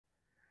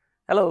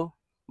Hello,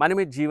 my name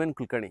is Jeevan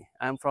Kulkarni.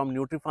 I am from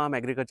NutreeFarm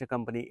Agriculture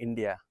Company,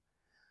 India.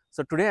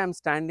 So today I am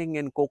standing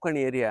in Konkan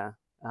area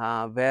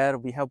where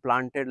we have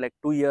planted like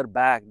 2 years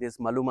back these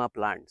Maluma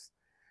plants.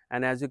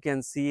 And as you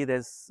can see,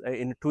 this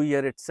in 2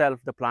 years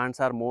itself, the plants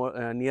are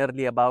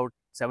nearly about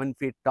 7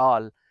 feet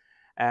tall.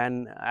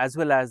 And as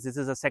well as this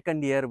is the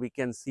second year, we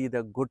can see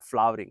the good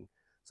flowering.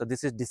 So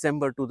this is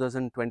December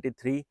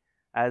 2023.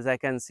 As I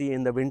can see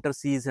in the winter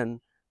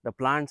season, the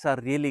plants are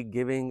really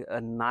giving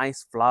a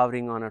nice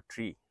flowering on a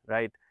tree,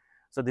 right?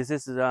 So this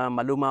is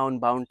Maluma on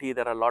Bounty.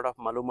 There are a lot of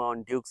Maluma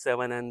on Duke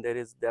 7, and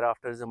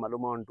thereafter is a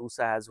Maluma on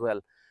Dusa as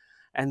well.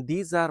 And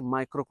these are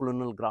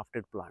microcolonial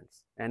grafted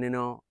plants. And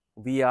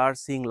we are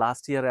seeing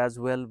last year as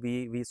well,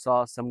 we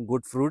saw some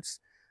good fruits.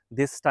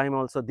 This time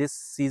also, this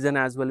season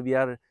as well, we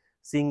are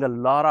seeing a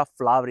lot of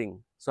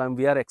flowering. So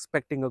we are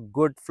expecting a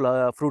good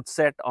fruit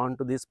set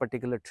onto these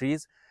particular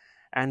trees,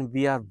 and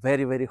we are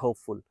very, very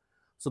hopeful.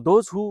 So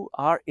those who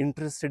are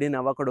interested in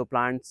avocado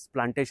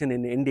plantation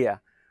in India,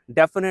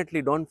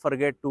 definitely don't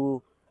forget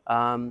to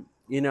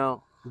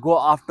go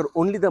after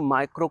only the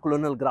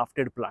microcolonial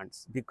grafted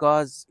plants,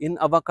 because in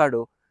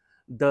avocado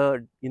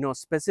the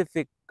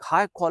specific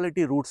high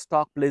quality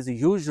rootstock plays a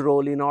huge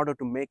role in order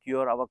to make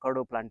your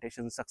avocado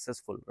plantation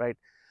successful, right?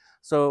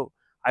 So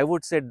I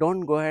would say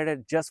don't go ahead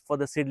and just for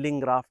the seedling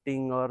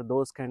grafting or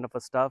those kind of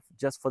a stuff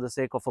just for the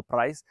sake of a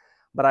price,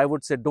 but I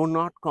would say do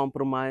not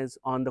compromise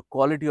on the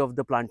quality of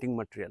the planting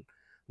material.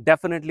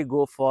 Definitely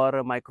go for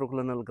a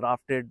microcolonial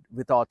grafted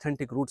with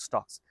authentic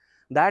rootstocks.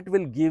 That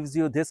will gives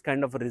you this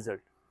kind of a result.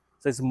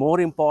 So it's more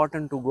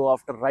important to go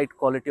after right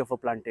quality of a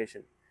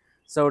plantation.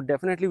 So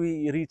definitely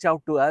we reach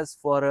out to us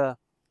for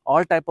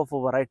all type of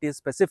varieties,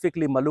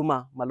 specifically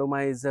Maluma.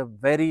 Maluma is a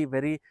very,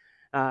 very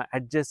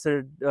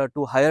adjusted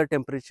to higher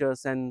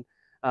temperatures, and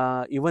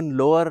even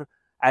lower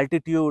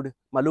altitude.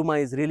 Maluma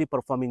is really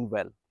performing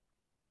well.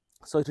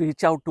 So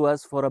reach out to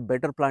us for a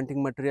better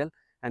planting material,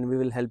 and we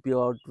will help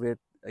you out with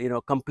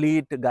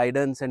complete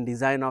guidance and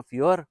design of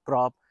your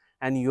crop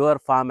and your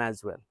farm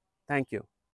as well. Thank you.